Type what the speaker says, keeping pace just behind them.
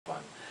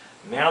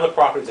Now the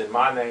property's in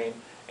my name,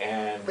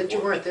 and But you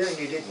weren't there and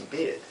you didn't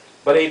bid.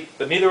 but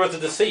neither was the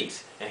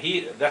deceased, and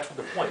that's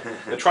the point.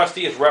 The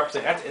trustee is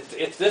representing.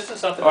 This is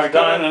something All that's right,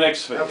 go to done. the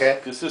next phase. Okay.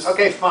 'Cause this,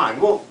 Okay, fine.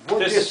 We'll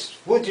this- just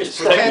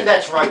this- pretend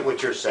that's right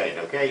what you're saying,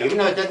 okay? Even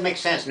though it doesn't make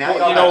sense. Now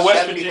well, you all have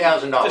West Virginia,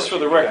 $70,000. just for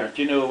the record,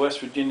 you know West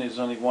Virginia is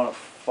only one of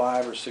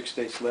 5 or 6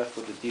 states left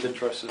with the deed of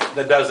trust system.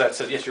 That does that.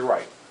 So yes, you're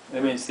right. I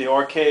mean, it's the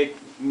archaic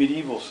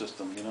medieval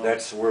system, you know?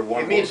 That's where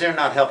one. It means they're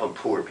not helping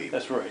poor people.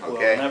 That's right. Well,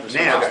 Okay. in that Now,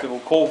 respect, it's the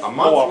co- a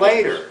month co-operatives.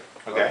 later,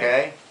 Okay.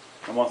 okay,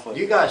 A month later.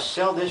 you guys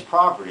sell this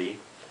property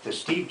to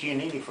Steve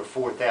Giannini for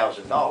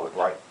 $4,000.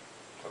 Right.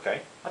 Okay.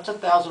 That's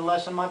 $1,000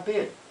 less than my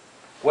bid.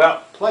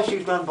 Well, Plus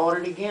you've done bought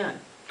it again.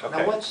 okay.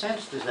 Now what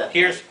sense does that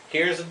make?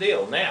 Here's the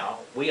deal. Now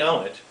we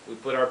own it. We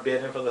put our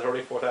bid in for the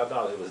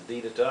 $34,000. It was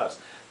deeded to us.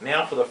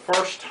 Now, for the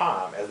first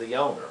time, as the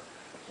owner,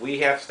 we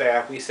have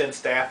staff. We send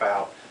staff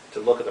out to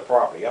look at the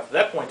property. Up to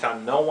that point in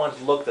time, no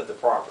one's looked at the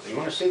property. You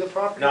want to see the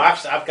property? No,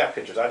 I've got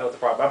pictures. I know what the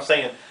property. I'm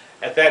saying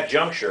at that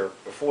juncture,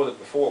 before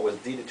it was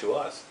deeded to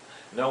us,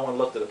 no one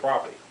looked at the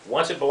property.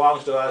 Once it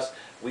belongs to us,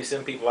 we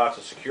send people out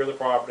to secure the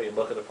property and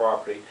look at the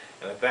property.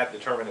 And at that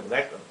determined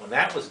when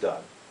that was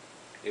done,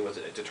 it was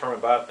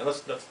determined by. And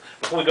let's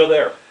before we go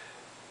there,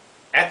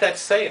 at that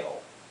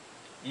sale,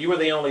 you were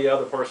the only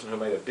other person who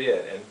made a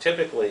bid, and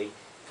typically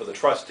for the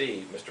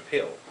trustee, Mr.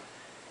 Pill,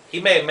 he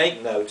may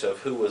make notes of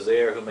who was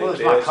there, who made Well,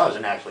 bids. it's my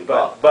cousin actually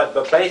bought. But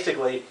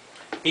basically,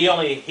 he's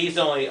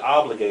only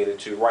obligated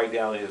to write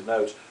down in his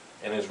notes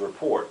and his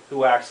report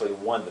who actually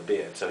won the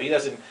bid. So he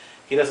doesn't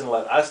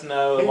let us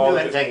know. He didn't do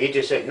anything. He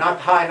just said not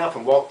high enough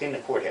and walked in the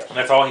courthouse. And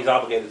that's all he's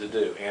obligated to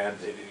do. And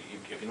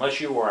unless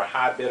you were a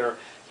high bidder,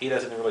 he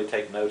doesn't really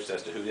take notes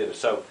as to who did it.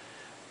 So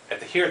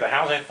here at the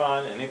housing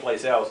fund and any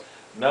place else,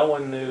 no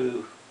one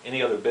knew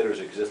any other bidders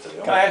existed.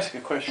 Can I ask a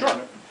question?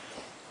 Sure.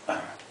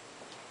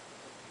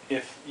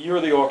 If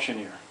you're the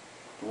auctioneer,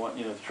 the one,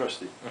 the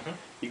trustee,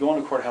 you go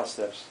on the courthouse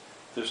steps,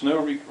 there's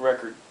no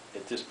record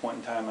at this point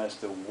in time as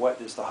to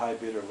what is the high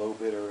bid or low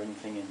bid or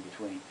anything in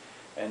between.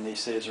 And they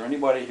say, is there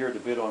anybody here to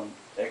bid on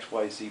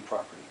XYZ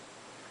property?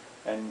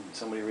 And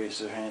somebody raises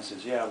their hand and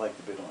says, yeah, I'd like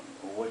to bid on it.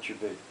 Well, what's your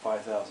bid?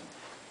 5,000.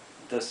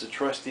 Does the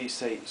trustee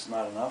say it's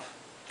not enough?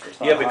 It's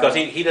not Yeah, because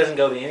high enough? he doesn't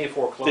go to any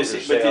foreclosure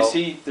But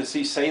sale. does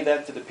he say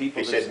that to the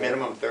people? He that said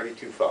minimum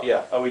 32.5.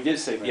 Yeah. Oh, we did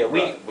say Yeah,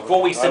 minimum.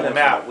 before we send I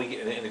them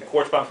wasn't- out, in the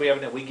correspondence we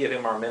have, we give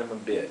him our minimum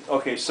bid.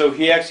 Okay, so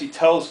he actually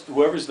tells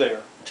whoever's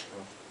there,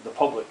 the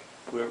public,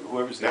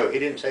 whoever's there. No, he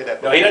didn't say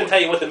that. No, he doesn't before.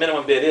 tell you what the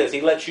minimum bid is.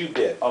 He lets you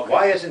bid. Okay.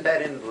 Why isn't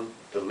that in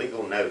the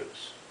legal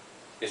notice?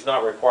 It's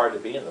not required to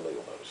be in the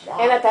legal notice.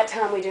 Why? And at that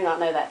time, we do not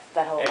know that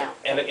whole amount.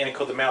 And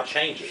because the amount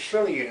changes.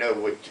 Surely you know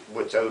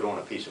what's owed on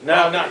a piece of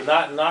No, property.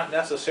 not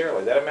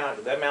necessarily. That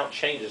amount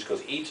changes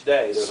because each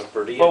day there's a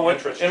per diem But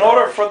interest in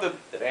order charge for the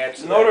that adds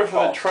to in that order for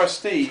the cost.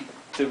 trustee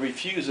to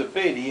refuse a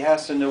bid, he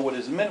has to know what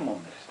his minimum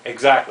is.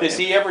 Exactly. Does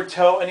he ever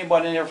tell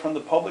anybody in there from the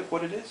public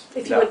what it is?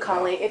 If you No. would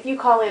call in, if you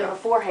call in Yeah.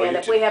 beforehand, you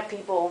if too. we have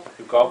people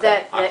Who called?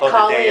 that I that called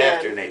call the day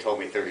after in, and they told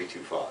me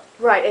 32.5.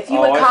 right, if you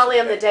Oh, would I call see.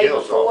 in the day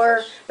Bill's before,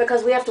 office.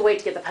 because we have to wait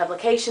to get the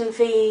publication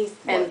fees,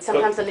 and Right.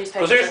 sometimes the But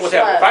newspapers here's are what's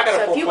slow. happening. If I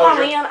got a So if you call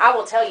foreclosure- in, I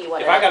will tell you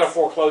what If it I got a is.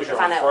 foreclosure If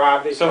I on know.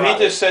 Friday, So he Friday,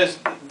 just says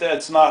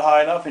that's not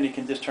high enough, and he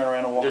can just turn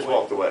around and walk Just away.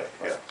 walked away,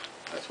 yeah.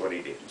 That's what he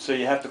did. So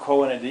you have to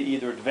call in at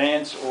either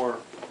advance or.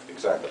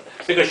 exactly,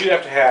 because you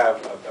have to have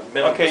a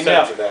minimum Okay,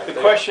 now percentage of that. the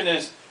there. question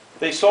is,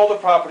 they sold the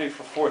property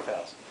for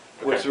 4,000.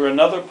 Was Okay. there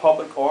another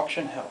public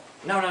auction held?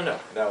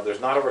 No, there's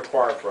not a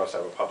requirement for us to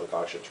have a public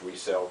auction to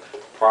resell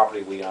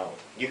property we own.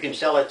 You can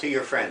sell it to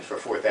your friends for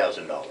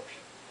 $4,000.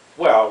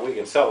 Well, we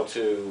can sell it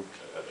to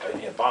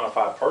a bona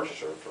fide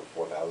purchaser for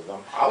 $4,000.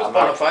 I was I'm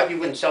not- bona fide, you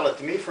wouldn't sell it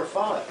to me for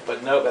 $5.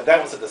 But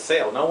that was at the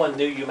sale. No one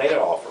knew you made an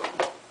offer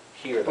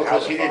here at the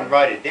Because housing he didn't fund.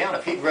 write it down.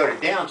 If he'd wrote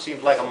it down,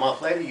 seems like a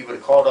month later, you would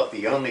have called up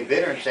the only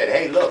bidder and said,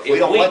 hey, look, we If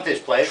don't want this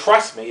place.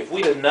 Trust me, if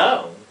we'd have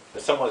known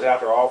that someone was out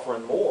there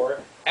offering more,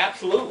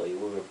 absolutely,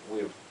 we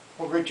would have.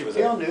 Well, Richard Was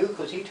Peel knew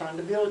because he turned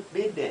the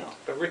bid down.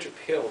 But Richard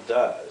Pill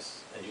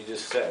does, as you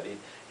just said,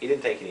 he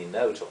didn't take any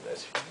notes on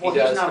this. He Well,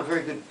 does. he's not a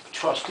very good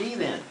trustee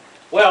then.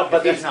 Well, But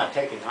but he's that's not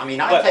taking, I mean,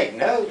 I but- take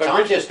notes, but I'm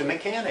Richard- just a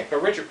mechanic.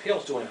 But Richard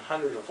Peel's doing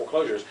hundreds of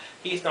foreclosures.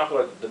 He's not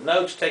going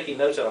to, taking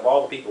notes out of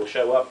all the people who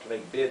show up to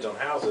make bids on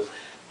houses,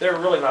 they're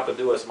really not going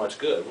to do us much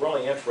good. We're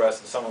only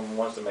interested in someone who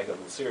wants to make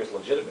a serious,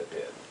 legitimate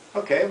bid.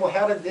 Okay, well,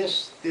 how did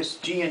this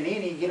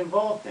Giannini get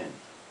involved then?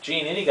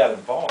 Giannini got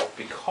involved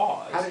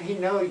How did he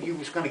know you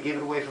was gonna give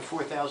it away for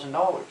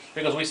 $4,000?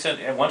 because we sent,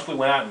 and once we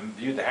went out and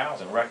viewed the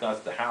house and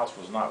recognized the house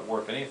was not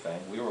worth anything,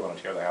 we were going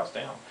to tear the house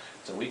down.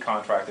 So we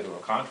contracted with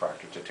a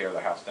contractor to tear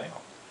the house down.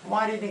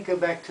 Why didn't he go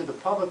back to the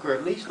public or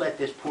at least let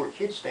this poor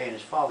kid stay in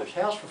his father's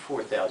house for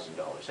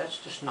 $4,000? That's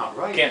just not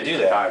right. Can't do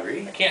Mr. that.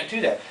 Tyree. I can't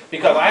do that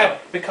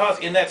because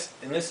in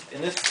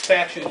this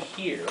statute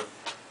here,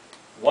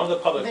 one of the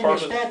public Then your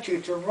purposes.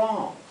 statutes are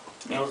wrong.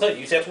 You said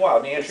that's why.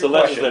 Let me It's answer a your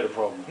question. legislative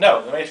problem. No,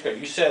 let me ask you.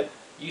 You said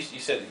you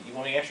you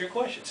want me to answer your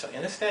question. So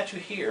in this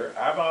statute here,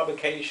 I have an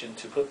obligation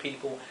to put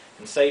people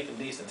in safe and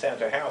decent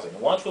sanitary housing.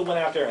 Once we went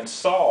out there and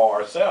saw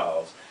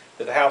ourselves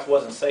that the house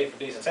wasn't safe or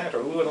decent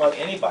sanitary, we wouldn't let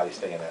anybody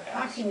stay in that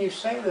How house. can you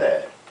say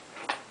that?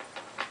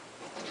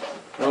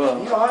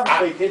 Well, You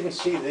obviously didn't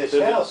see this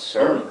the house,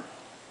 sir. owner.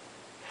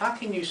 How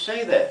can you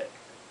say that?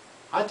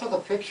 I took a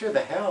picture of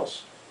the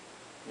house.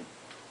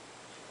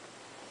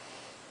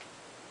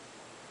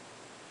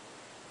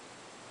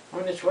 I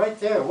mean, it's right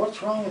there.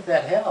 What's wrong with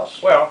that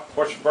house? Well,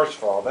 first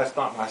of all, that's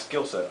not my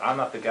skill set. I'm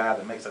not the guy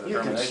that makes that You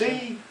can determination.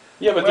 see.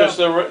 Yeah, but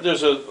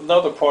there's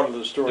another part of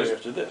the story There's-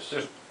 after this.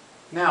 there's-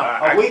 Now,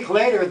 I- a week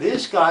later,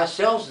 this guy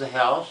sells the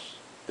house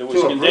That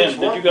was to a condemned,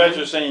 Bruce that you guys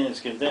Workman are saying is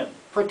condemned.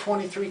 for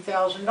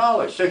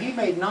 $23,000. So he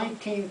made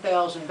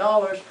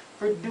 $19,000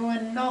 for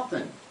doing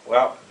nothing.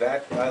 Well,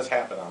 that does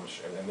happen, I'm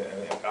sure,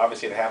 and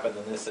obviously it happened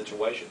in this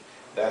situation.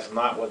 That's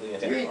not what the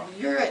intent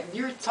was.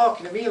 You're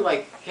talking to me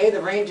like, hey, the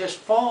rain just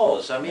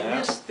falls. I mean,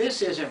 Yeah.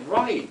 this isn't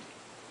right.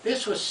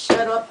 This was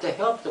set up to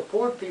help the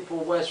poor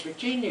people of West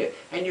Virginia,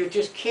 and you're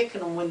just kicking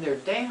them when they're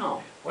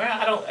down. Well,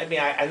 I know.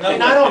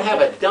 And I don't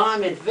have a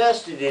dime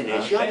invested in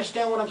this. You Okay.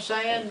 understand what I'm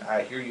saying?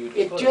 I hear you.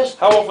 It completely. just.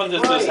 How often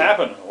does right. this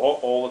happen?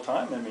 All the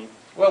time? I mean,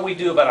 Well, we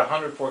do about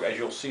 100 as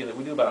you'll see, that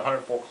we do about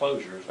 100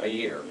 foreclosures a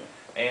year.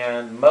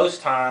 And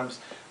most times,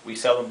 we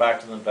sell them back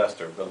to the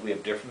investor, but we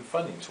have different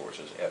funding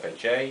sources.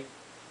 FHA,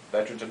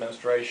 Veterans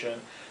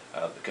Administration,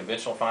 the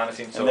conventional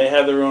financing. and they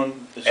have their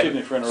own, excuse me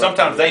and for interrupting.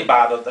 sometimes they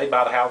buy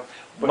the house.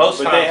 Most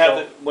But times, they have,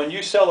 they'll- when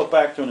you sell it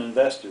back to an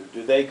investor,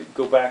 do they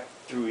go back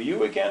through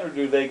you again, or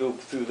do they go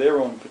through their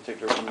own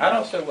particular I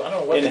don't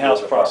know what they do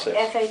in-house with the property.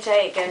 process?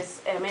 FHA, it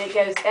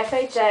goes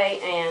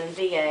FHA and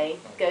VA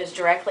goes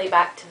directly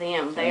back to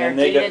them. They are And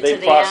then deeded they to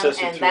them, process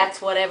it and through- that's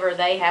whatever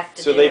they have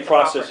to So do they with the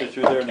process property. it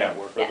through their Okay.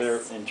 network, or their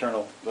Yes.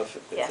 internal Yeah,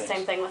 things.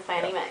 same thing with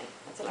Fannie Mae.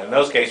 That's In another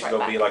those one. cases, Right there'll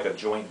back. be like a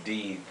joint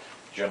deed,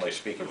 generally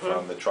speaking, Mhm.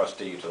 from the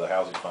trustee to the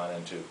housing fund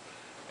and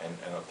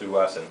through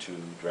us and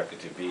directly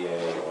to VA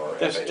or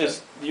FHA.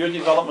 Is your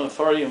development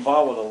authority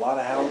involved with a lot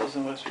of houses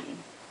in West Virginia?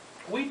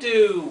 We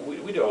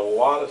do a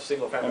lot of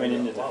single I family mean,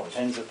 in the loans.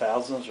 tens of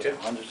thousands or Yeah.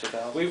 hundreds of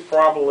thousands? We've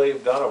probably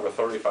done over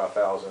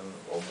 35,000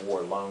 or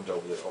more loans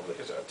over the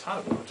history, a ton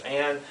of loans.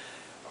 And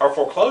our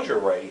foreclosure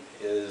rate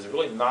is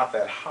really not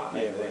that high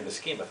Yeah, in right. the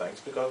scheme of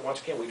things, because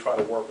once again, we try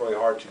to work really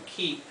hard to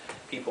keep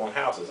people in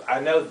houses. I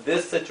know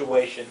this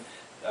situation,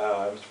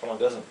 Mr. Furlong,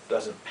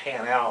 doesn't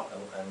pan out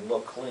and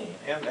look clean.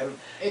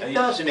 It you-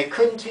 doesn't. It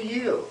couldn't to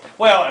you.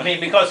 Well, I mean,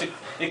 because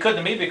it couldn't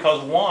to me,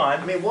 because I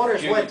one, mean,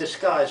 water's You- wet, the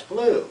sky's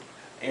blue.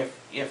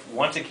 if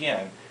once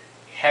again,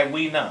 had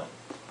we known,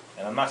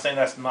 and I'm not saying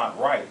that's not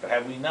right, but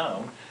had we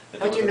known that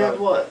there How'd was you know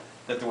another- what?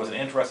 that there was an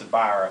interested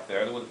buyer up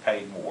there that would have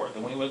paid more,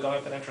 then we would have gone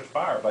with an interest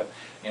buyer. But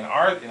in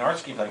our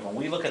scheme of things, when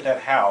we look at that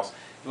house,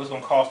 it was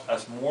gonna cost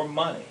us more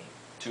money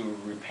to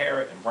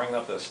repair it and bring it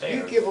up to the You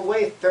standard, give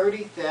away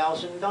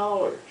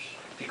 $30,000.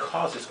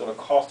 because it's gonna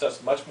cost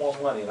us much more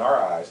money in our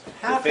eyes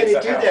How to could fix he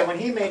that do house. that when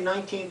he made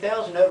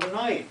 $19,000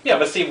 overnight? Yeah,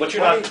 but see, what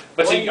you're Why- not,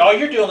 but see, why- all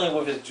you're dealing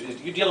with is,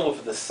 you're dealing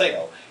with the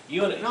sale.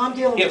 No, I'm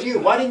dealing with you.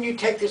 Why didn't you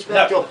take this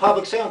back to No. a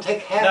public sale and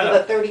take half No, of no,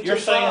 the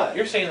 32.5?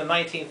 you're saying the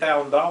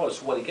 $19,000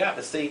 is what he got,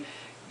 but see,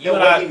 you No,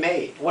 and what I. he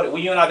made. Well,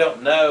 you and I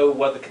don't know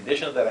what the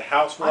condition of that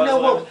house was. I know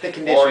what the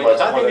condition was.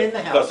 I've been in the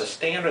Because the house.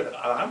 standard that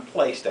I'm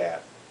placed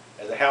at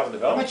as a housing How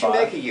development much you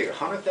fund. make a year?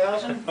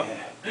 100,000? Well,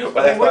 I mean,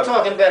 that's we're not-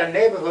 talking about a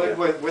neighborhood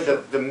Yeah. where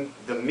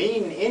the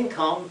mean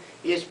income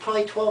is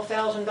probably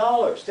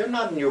 $12,000. They're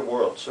not in your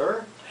world,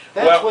 sir.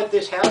 That's Well- what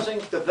this housing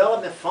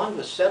development fund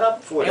was set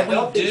up for, to And we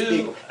help these do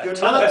people. a You're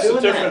ton of not That's the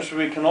doing difference that.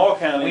 between Kanawha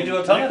County We and do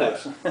a ton of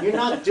Nicholas. You're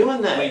not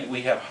doing that.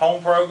 We have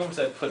home programs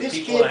that put This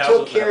people in kid houses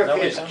took that care have of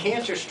no his income.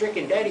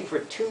 cancer-stricken daddy for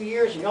 2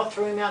 years, and y'all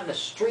threw him out in the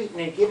street and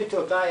then give it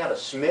to a guy out of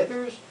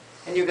Smithers?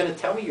 And you're gonna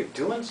tell me you're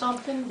doing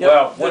something?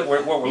 Well, what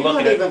we're You looking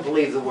don't at, even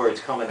believe the words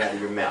coming out of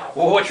your mouth.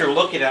 well, what you're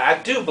looking at, I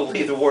do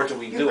believe the words that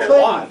we You do a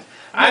couldn't. lot. You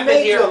I've been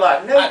made here, you a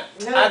lot. No,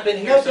 I've been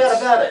here no doubt since,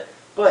 about it.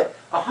 But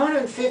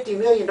 $150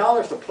 million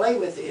to play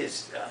with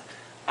is,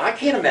 I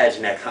can't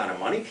imagine that kind of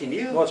money, can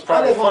you? Well, it's I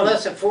private live on funding.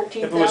 less than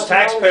 $14,000 If it was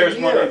taxpayers' a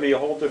money, year. it'd be a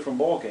whole different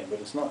ballgame, but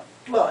it's not.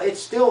 Well,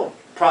 it's still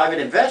private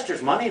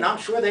investors' money, and I'm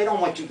sure they don't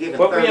want you giving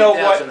But you know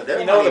 $30,000 of what, their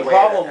you know, money the away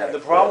at a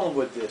problem clip.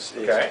 with this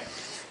is, okay?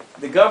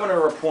 the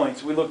governor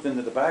appoints, we looked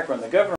into the background, the governor